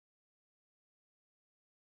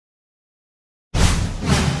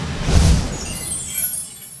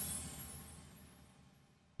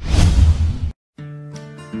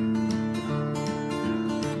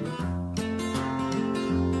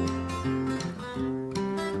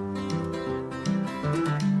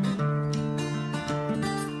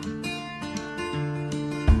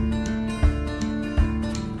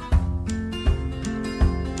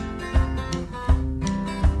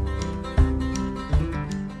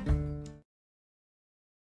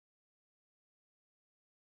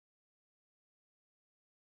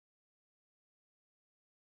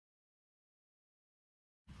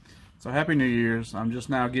So happy New Year's. I'm just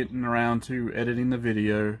now getting around to editing the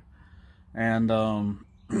video, and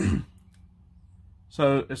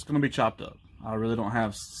so it's going to be chopped up. I really don't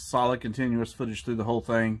have solid continuous footage through the whole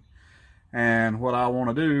thing, and what I want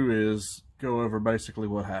to do is go over basically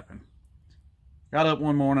what happened. Got up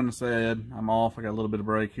one morning and said, I'm off, I got a little bit of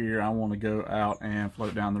break here, I want to go out and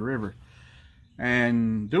float down the river.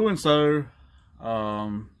 And doing so, I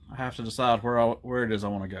have to decide where it is I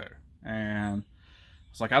want to go. And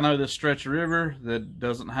it's like, I know this stretch of river that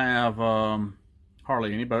doesn't have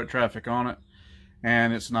hardly any boat traffic on it,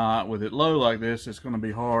 and it's not, with it low like this, it's going to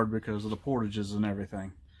be hard because of the portages and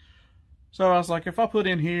everything. So I was like, if I put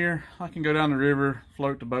in here, I can go down the river,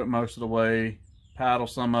 float the boat most of the way, paddle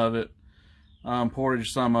some of it,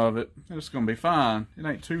 portage some of it, and it's going to be fine. It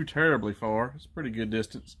ain't too terribly far, it's a pretty good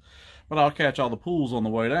distance, but I'll catch all the pools on the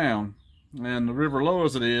way down. And the river, low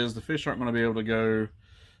as it is, the fish aren't going to be able to go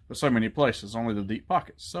so many places, only the deep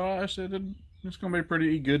pockets. So I said it's going to be a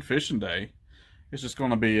pretty good fishing day. It's just going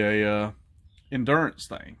to be a endurance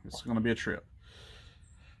thing. It's going to be a trip.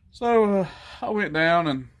 So I went down,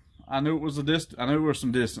 and I knew it was I knew it was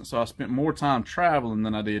some distance, so I spent more time traveling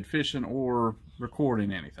than I did fishing or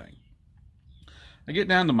recording anything. I get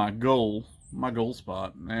down to my goal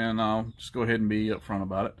spot, and I'll just go ahead and be upfront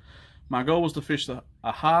about it. My goal was to fish a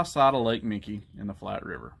high side of Lake Mickey in the Flat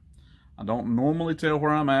River. I don't normally tell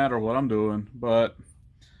where I'm at or what I'm doing, but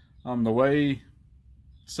the way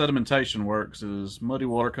sedimentation works is muddy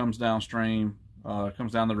water comes downstream,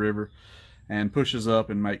 comes down the river, and pushes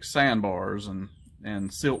up and makes sandbars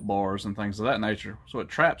and silt bars and things of that nature. So it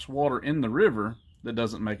traps water in the river that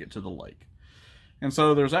doesn't make it to the lake. And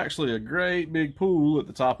so there's actually a great big pool at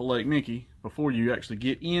the top of Lake Mickey. Before you actually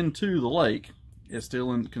get into the lake, it's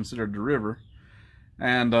still considered the river.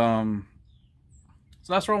 And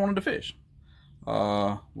so that's where I wanted to fish.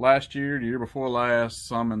 Last year, the year before last,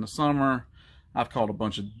 some in the summer, I've caught a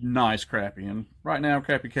bunch of nice crappie. And right now,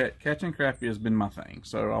 catching crappie has been my thing.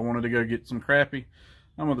 So I wanted to go get some crappie.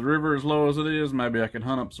 With the river as low as it is, maybe I could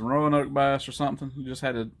hunt up some Roanoke bass or something. Just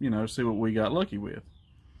had to, see what we got lucky with.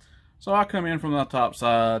 So I come in from the top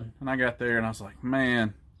side, and I got there, and I was like,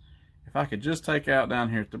 man, if I could just take out down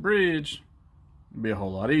here at the bridge, it'd be a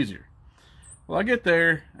whole lot easier. Well, I get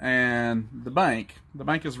there, and the bank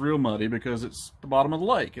is real muddy because it's the bottom of the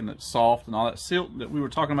lake, and it's soft, and all that silt that we were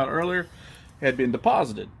talking about earlier had been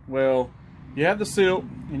deposited. Well, you have the silt,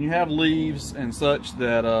 and you have leaves and such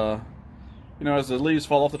that, as the leaves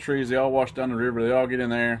fall off the trees, they all wash down the river, they all get in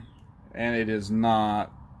there, and it is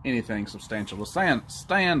not anything substantial to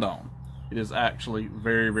stand on. It is actually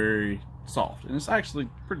very, very soft, and it's actually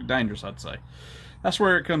pretty dangerous, I'd say. That's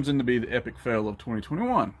where it comes in to be the epic fail of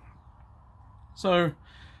 2021. So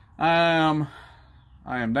I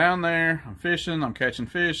am down there, I'm fishing, I'm catching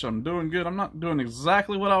fish, I'm doing good. I'm not doing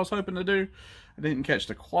exactly what I was hoping to do. I didn't catch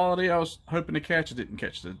the quality I was hoping to catch. I didn't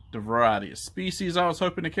catch the variety of species I was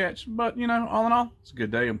hoping to catch. But, all in all, it's a good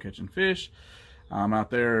day. I'm catching fish. I'm out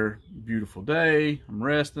there, beautiful day. I'm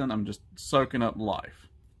resting. I'm just soaking up life.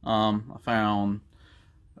 I found,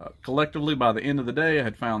 collectively by the end of the day, I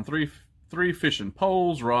had found three fishing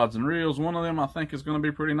poles, rods and reels. One of them I think is going to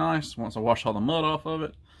be pretty nice once I wash all the mud off of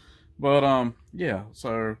it. But yeah,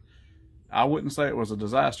 so I wouldn't say it was a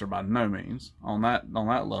disaster by no means on that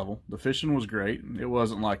level. The fishing was great. It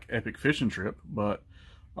wasn't like epic fishing trip, but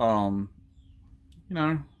I don't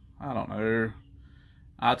know.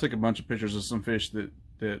 I took a bunch of pictures of some fish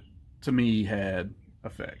that to me had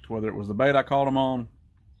effect, whether it was the bait I caught them on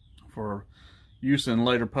for use in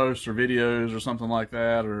later posts or videos or something like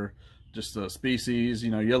that, or just the species.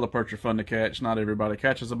 Yellow perch are fun to catch. Not everybody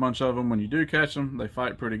catches a bunch of them. When you do catch them, they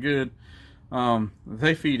fight pretty good.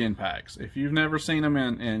 They feed in packs. If you've never seen them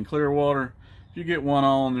in clear water, if you get one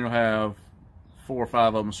on, you'll have 4 or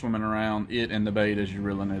 5 of them swimming around it and the bait as you're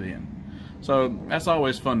reeling it in. So that's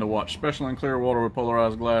always fun to watch, especially in clear water with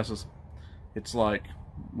polarized glasses. It's like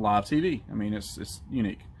live TV. I mean, it's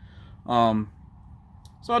unique. So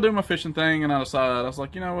I do my fishing thing, and I was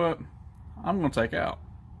like, you know what? I'm going to take out.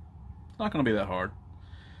 It's not going to be that hard.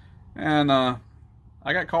 And I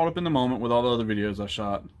got caught up in the moment with all the other videos I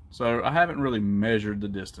shot. So I haven't really measured the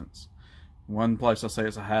distance. One place I say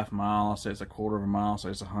it's a half mile, I say it's a quarter of a mile, I say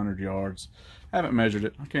it's 100 yards. I haven't measured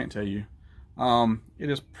it. I can't tell you. It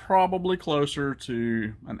is probably closer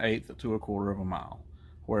to an eighth to a quarter of a mile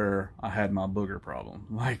where I had my booger problem,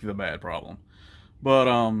 like the bad problem. But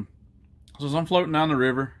so as I'm floating down the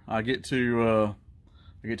river, I get to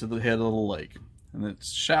the head of the lake, and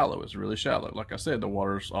it's shallow. It's really shallow. Like I said, the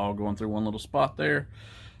water's all going through one little spot there.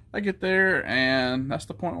 I get there, and that's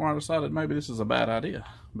the point where I decided maybe this is a bad idea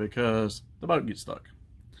because the boat gets stuck.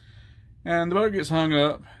 And the boat gets hung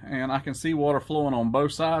up, and I can see water flowing on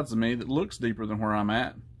both sides of me that looks deeper than where I'm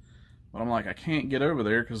at. But I'm like, I can't get over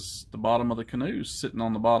there because the bottom of the canoe's sitting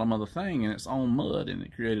on the bottom of the thing, and it's on mud, and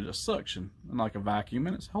it created a suction, and like a vacuum,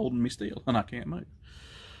 and it's holding me still, and I can't move.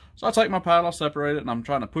 So I take my paddle, I separate it, and I'm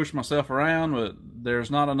trying to push myself around, but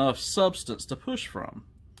there's not enough substance to push from.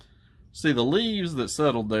 See, the leaves that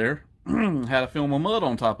settled there had a film of mud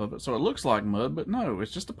on top of it, so it looks like mud, but no,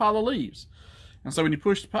 it's just a pile of leaves. And so when you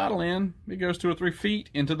push the paddle in, it goes 2 or 3 feet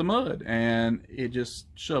into the mud, and it just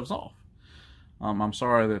shoves off. I'm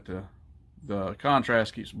sorry that the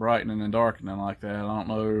contrast keeps brightening and darkening like that. I don't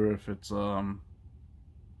know if it's, I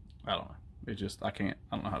don't know. It just, I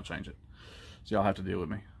don't know how to change it. So y'all have to deal with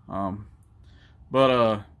me.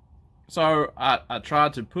 So I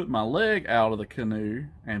tried to put my leg out of the canoe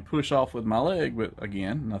and push off with my leg, but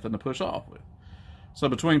again, nothing to push off with. So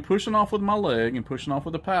between pushing off with my leg and pushing off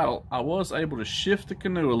with the paddle, I was able to shift the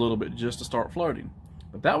canoe a little bit just to start floating.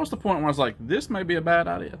 But that was the point where I was like, this may be a bad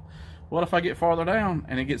idea. What if I get farther down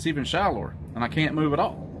and it gets even shallower and I can't move at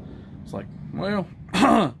all? It's like, well,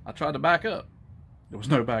 I tried to back up. There was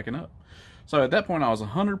no backing up. So at that point, I was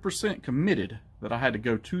 100% committed that I had to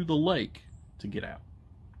go to the lake to get out.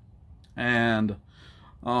 And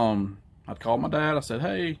I'd called my dad. I said,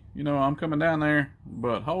 hey, you know, I'm coming down there,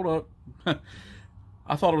 but hold up.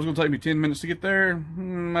 I thought it was going to take me 10 minutes to get there.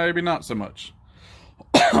 Maybe not so much.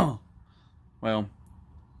 Well,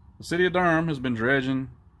 the city of Durham has been dredging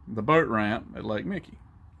the boat ramp at Lake Mickey.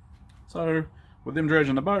 So with them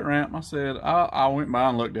dredging the boat ramp, I said, I went by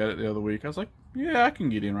and looked at it the other week. I was like, yeah, I can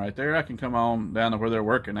get in right there. I can come on down to where they're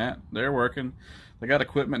working at. They're working. They got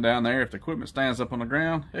equipment down there. If the equipment stands up on the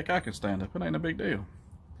ground, heck, I can stand up. It ain't a big deal.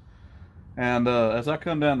 And as I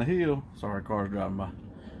come down the hill, sorry, car's driving by.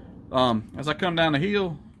 As I come down the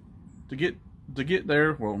hill to get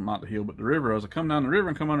there, well, not the hill, but the river. As I come down the river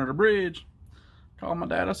and come under the bridge, called my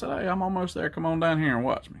dad. I said, hey, I'm almost there. Come on down here and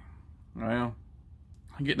watch me. Well,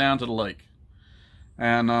 I get down to the lake.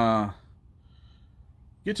 And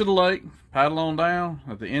get to the lake, paddle on down.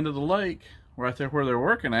 At the end of the lake, right there where they're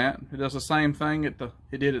working at, it does the same thing it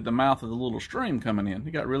did at the mouth of the little stream coming in.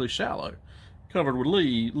 It got really shallow, covered with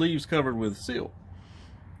leaves covered with silt.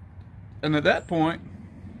 And at that point,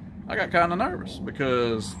 I got kind of nervous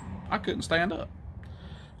because I couldn't stand up.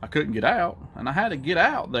 I couldn't get out, and I had to get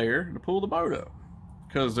out there to pull the boat up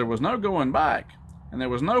because there was no going back, and there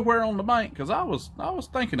was nowhere on the bank because I was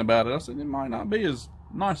thinking about it. I said it might not be as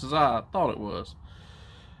nice as I thought it was.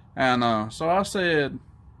 And so I said,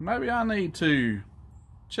 maybe I need to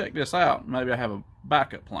check this out. Maybe I have a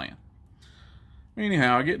backup plan.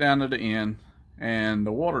 Anyhow, I get down to the end, and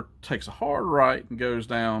the water takes a hard right and goes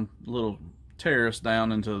down a little terrace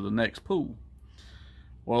down into the next pool.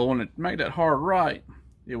 Well, when it made that hard right,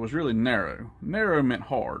 it was really narrow. Narrow meant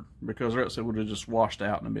hard, because or else it would have just washed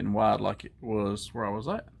out and been wide like it was where I was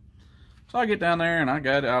at. So I get down there and I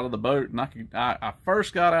got out of the boat, and I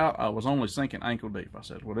first got out, I was only sinking ankle deep. I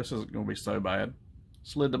said, well, this isn't going to be so bad.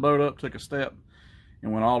 Slid the boat up, took a step,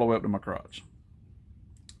 and went all the way up to my crotch.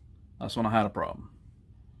 That's when I had a problem.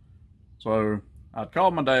 So I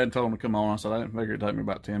called my dad and told him to come on. I said I didn't figure it'd take me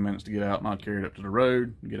about 10 minutes to get out, and I'd carry it up to the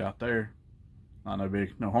road and get out there. Not no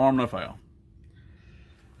big, no harm, no foul.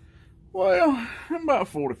 Well, about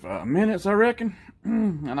 45 minutes, I reckon,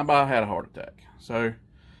 and I about had a heart attack. So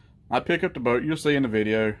I pick up the boat. You'll see in the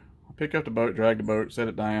video. I pick up the boat, drag the boat, set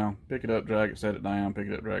it down, pick it up, drag it, set it down, pick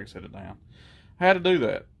it up, drag it, set it down. I had to do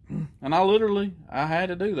that. And I had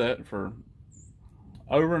to do that for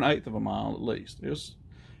over 1/8 of a mile at least. It was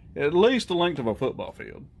at least the length of a football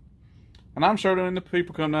field. And I'm sure when the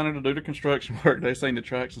people come down there to do the construction work, they seen the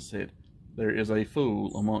tracks and said, there is a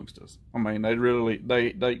fool amongst us. I mean,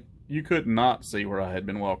 you could not see where I had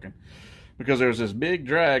been walking, because there was this big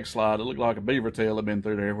drag slide that looked like a beaver tail had been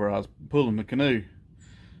through there where I was pulling the canoe.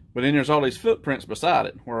 But then there's all these footprints beside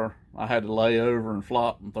it where I had to lay over and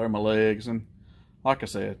flop and throw my legs. And like I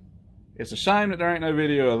said, it's a shame that there ain't no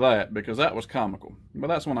video of that, because that was comical. But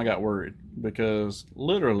that's when I got worried, because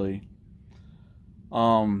literally,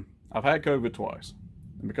 I've had COVID twice.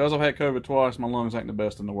 And because I've had COVID twice, my lungs ain't the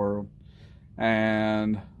best in the world.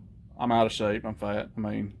 And I'm out of shape. I'm fat. I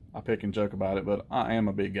mean, I pick and joke about it, but I am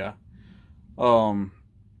a big guy. But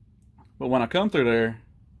when I come through there,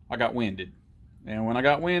 I got winded. And when I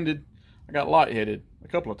got winded, I got lightheaded a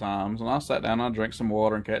couple of times. And I sat down and I'd drink some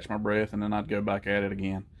water and catch my breath, and then I'd go back at it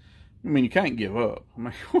again. I mean, you can't give up. I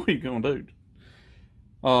mean, what are you going to do?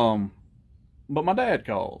 But my dad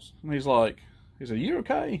calls. And he said, you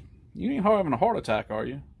okay? You ain't having a heart attack, are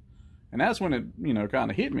you? And that's when it,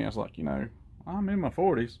 kind of hit me. I was like, I'm in my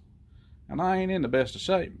 40s, and I ain't in the best of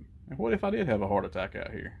shape. And what if I did have a heart attack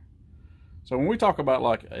out here? So when we talk about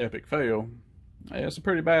like epic fail, it's a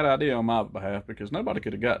pretty bad idea on my behalf because nobody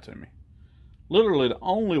could have got to me. Literally the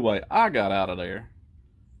only way I got out of there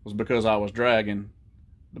was because I was dragging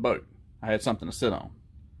the boat. I had something to sit on.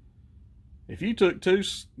 If you took two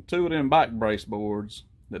of them back brace boards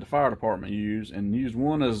that the fire department used and used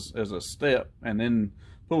one as a step and then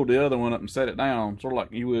pulled the other one up and set it down, sort of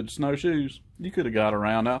like you would snowshoes, you could have got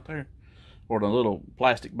around out there. Or the little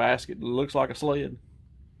plastic basket that looks like a sled.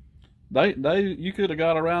 You could have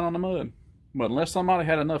got around on the mud. But unless somebody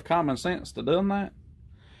had enough common sense to do that,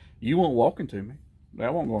 you weren't walking to me.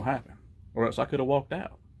 That wasn't going to happen. Or else I could have walked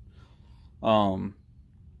out.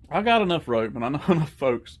 I got enough rope, and I know enough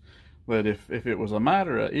folks that if it was a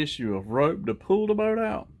matter of issue of rope to pull the boat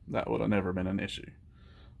out, that would have never been an issue.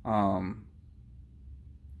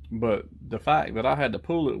 But the fact that I had to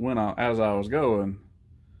pull it as I was going,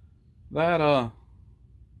 that's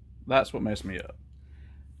what messed me up.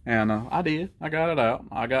 And I did. I got it out.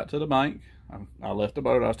 I got to the bank. I left the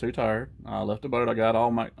boat. I was too tired. I left the boat. I got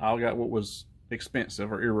what was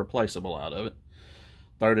expensive or irreplaceable out of it.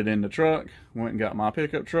 Throwed it in the truck. Went and got my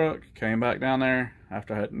pickup truck. Came back down there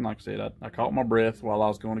after I had, like I said, I caught my breath while I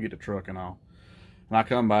was going to get the truck and all. And I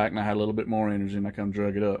come back and I had a little bit more energy and I come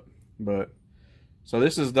drug it up. But so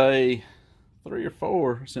this is day 3 or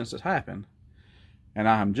 4 since it happened. And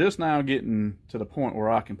I'm just now getting to the point where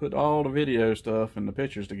I can put all the video stuff and the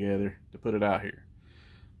pictures together to put it out here.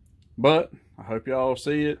 But I hope y'all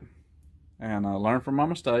see it and learn from my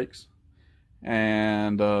mistakes.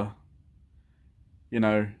 And, you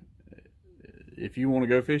know, if you want to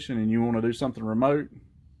go fishing and you want to do something remote,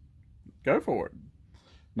 go for it.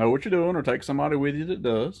 Know what you're doing or take somebody with you that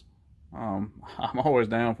does. I'm always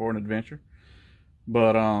down for an adventure.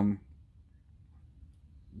 But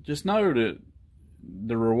just know that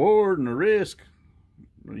the reward and the risk,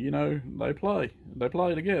 you know, they play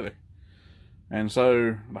together. And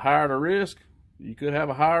so the higher the risk, you could have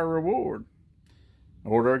a higher reward,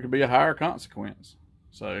 or there could be a higher consequence.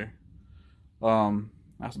 So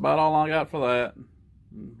that's about all I got for that.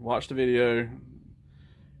 Watch the video.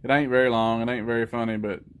 It ain't very long, it ain't very funny,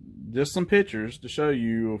 but just some pictures to show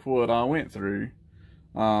you of what I went through.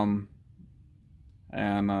 Like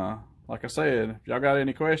I said, if y'all got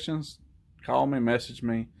any questions, call me, message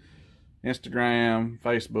me, Instagram,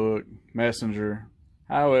 Facebook, Messenger.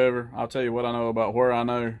 However, I'll tell you what I know about where I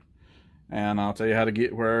know, and I'll tell you how to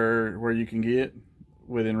get where you can get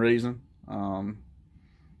within reason. I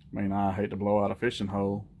mean, I hate to blow out a fishing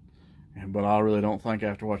hole, but I really don't think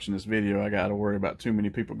after watching this video I got to worry about too many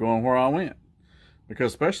people going where I went,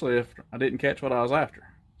 because especially if I didn't catch what I was after.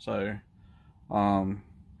 So,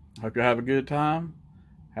 hope you have a good time.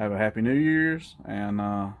 Have a happy New Year's, and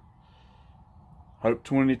hope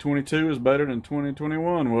 2022 is better than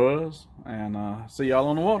 2021 was, and see y'all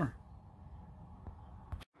on the water.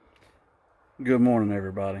 Good morning,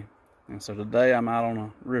 everybody. And so today I'm out on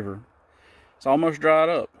a river. It's almost dried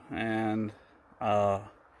up, and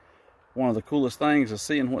one of the coolest things is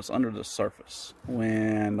seeing what's under the surface.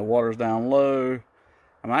 When the water's down low,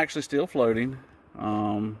 I'm actually still floating.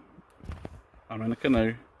 I'm in a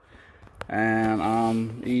canoe, and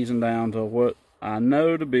I'm easing down to what I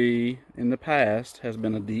know to be, in the past, has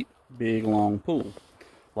been a deep, big, long pool.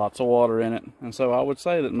 Lots of water in it. And so I would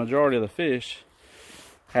say that the majority of the fish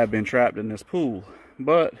have been trapped in this pool.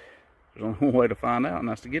 But there's only one way to find out, and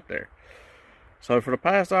that's to get there. So for the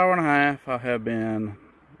past hour and a half, I have been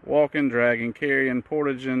walking, dragging, carrying,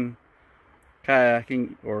 portaging,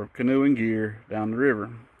 kayaking, or canoeing gear down the river.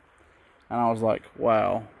 And I was like,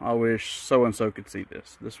 wow, I wish so-and-so could see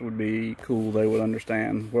this. This would be cool. They would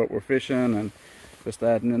understand what we're fishing and this,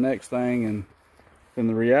 that, and the next thing. And then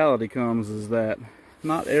the reality comes is that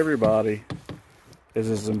not everybody is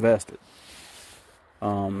as invested.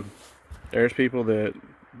 There's people that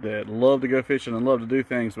love to go fishing and love to do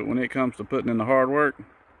things, but when it comes to putting in the hard work,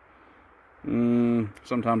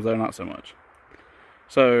 sometimes they're not so much.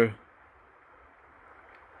 So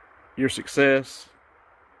your success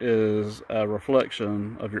is a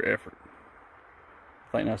reflection of your effort.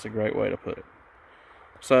 I think that's a great way to put it.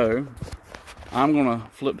 So I'm gonna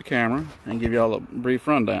flip the camera and give y'all a brief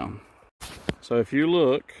rundown. So if you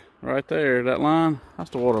look right there, that line, that's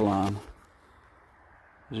the water line.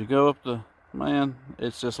 As you go up the, man,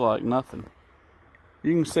 it's just like nothing.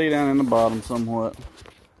 You can see down in the bottom somewhat,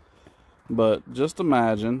 but just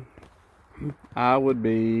imagine I would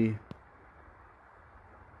be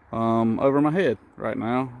over my head right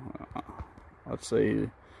now. Let's see,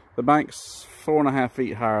 the bank's 4.5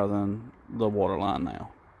 feet higher than the water line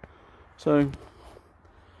now. So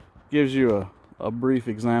gives you a brief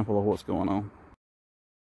example of what's going on.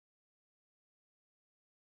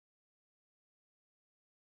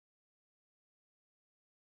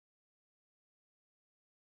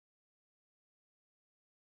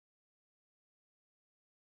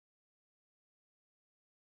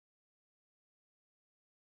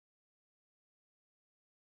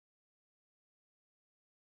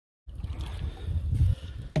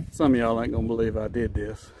 Some of y'all ain't gonna believe I did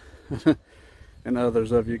this. And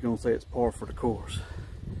others of you gonna say it's par for the course.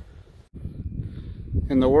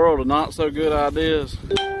 In the world of not so good ideas,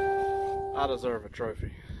 I deserve a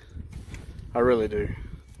trophy. I really do.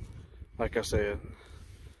 Like I said,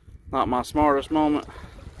 not my smartest moment.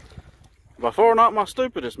 By far not my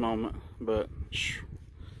stupidest moment, but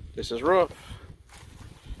this is rough.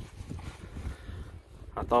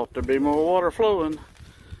 I thought there'd be more water flowing.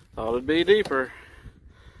 Thought it'd be deeper.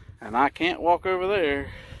 And I can't walk over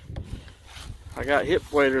there. I got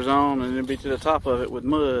hip waders on and it'd be to the top of it with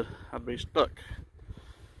mud. I'd be stuck.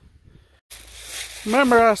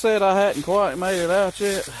 Remember I said I hadn't quite made it out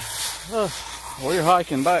yet? We're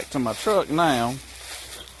hiking back to my truck now.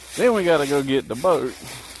 Then we gotta go get the boat.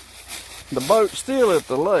 The boat's still at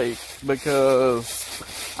the lake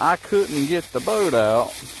because I couldn't get the boat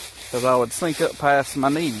out because I would sink up past my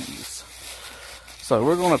knees. So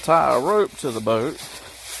we're gonna tie a rope to the boat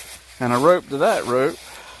and a rope to that rope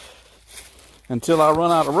until I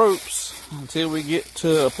run out of ropes, until we get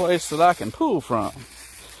to a place that I can pull from.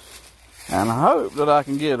 And I hope that I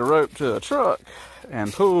can get a rope to a truck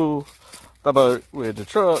and pull the boat with the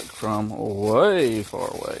truck from way far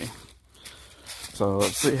away. So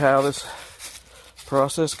let's see how this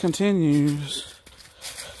process continues.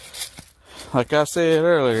 Like I said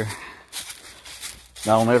earlier,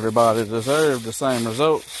 don't everybody deserve the same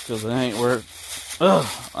results because they ain't worth,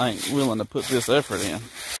 I ain't willing to put this effort in.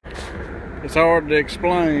 It's hard to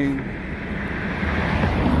explain.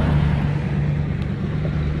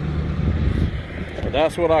 But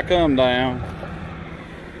that's what I come down.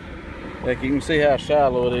 Like you can see how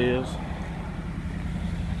shallow it is.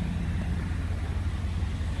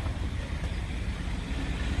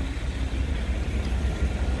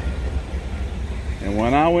 And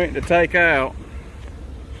when I went to take out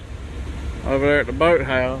over there at the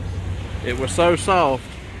boathouse, it was so soft.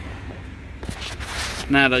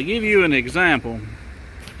 Now to give you an example,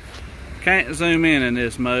 can't zoom in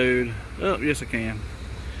this mode. Oh, yes I can.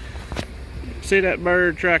 See that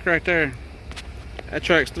bird track right there? That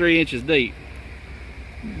track's 3 inches deep.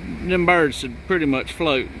 Them birds should pretty much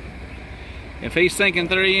float. If he's sinking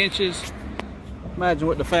 3 inches, imagine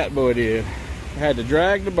what the fat boy did. I had to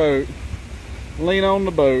drag the boat, lean on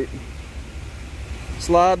the boat,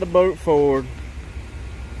 slide the boat forward,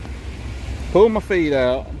 pull my feet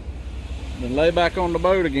out, then lay back on the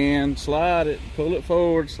boat again, slide it, pull it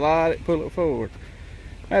forward, slide it, pull it forward.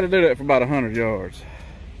 I had to do that for about 100 yards.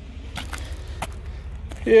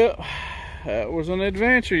 Yep, that was an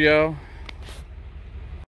adventure, y'all.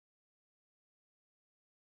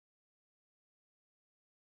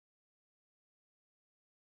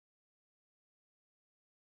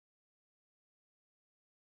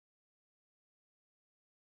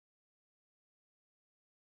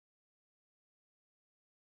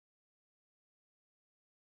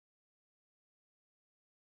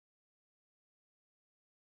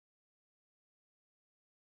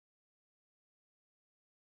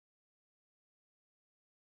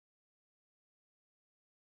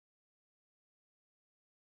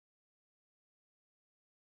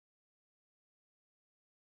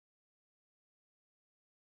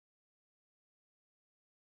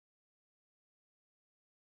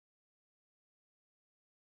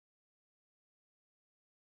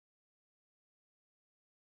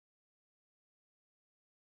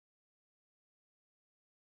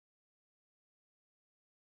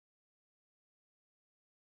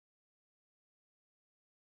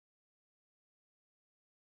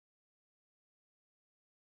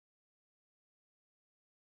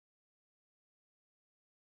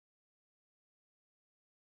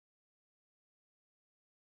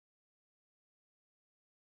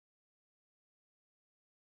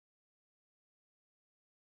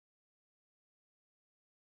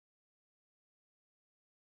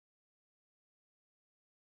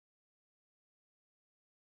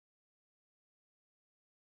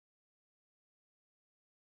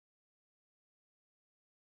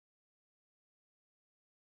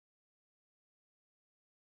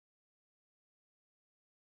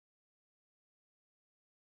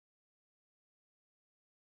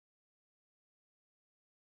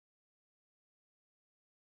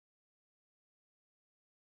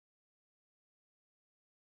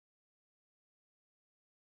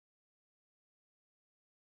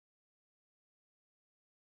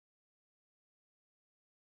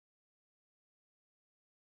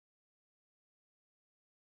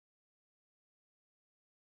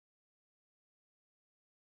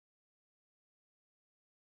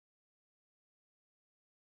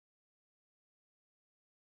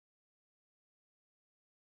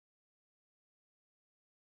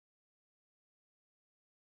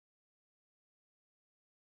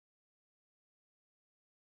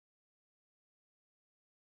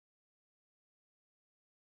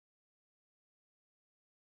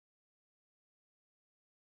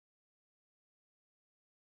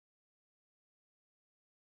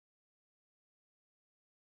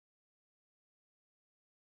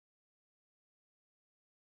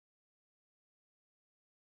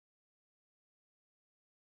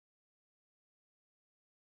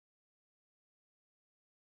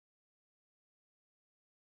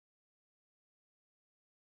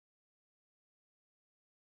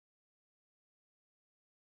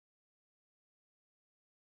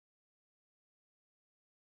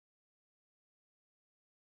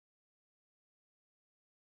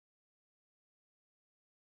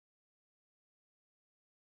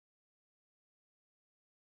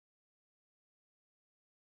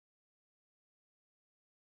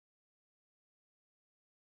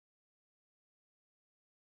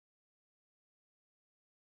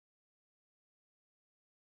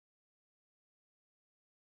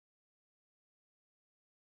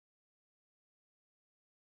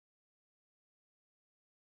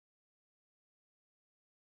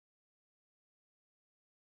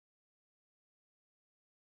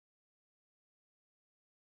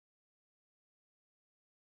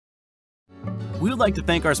 We would like to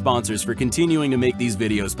thank our sponsors for continuing to make these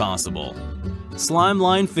videos possible.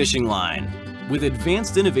 Slimeline Fishing Line, with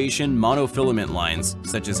advanced innovation monofilament lines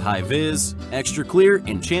such as High Vis, Extra Clear,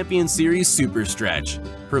 and Champion Series Super Stretch,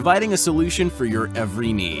 providing a solution for your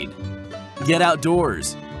every need. Get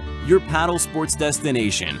Outdoors, your paddle sports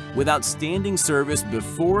destination with outstanding service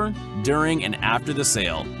before, during, and after the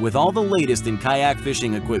sale with all the latest in kayak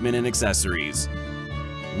fishing equipment and accessories.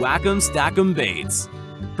 Whack-'em Stack-'em Baits,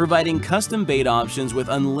 providing custom bait options with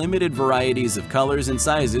unlimited varieties of colors and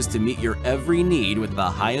sizes to meet your every need with the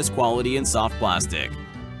highest quality in soft plastic,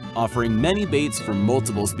 offering many baits for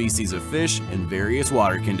multiple species of fish and various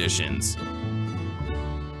water conditions.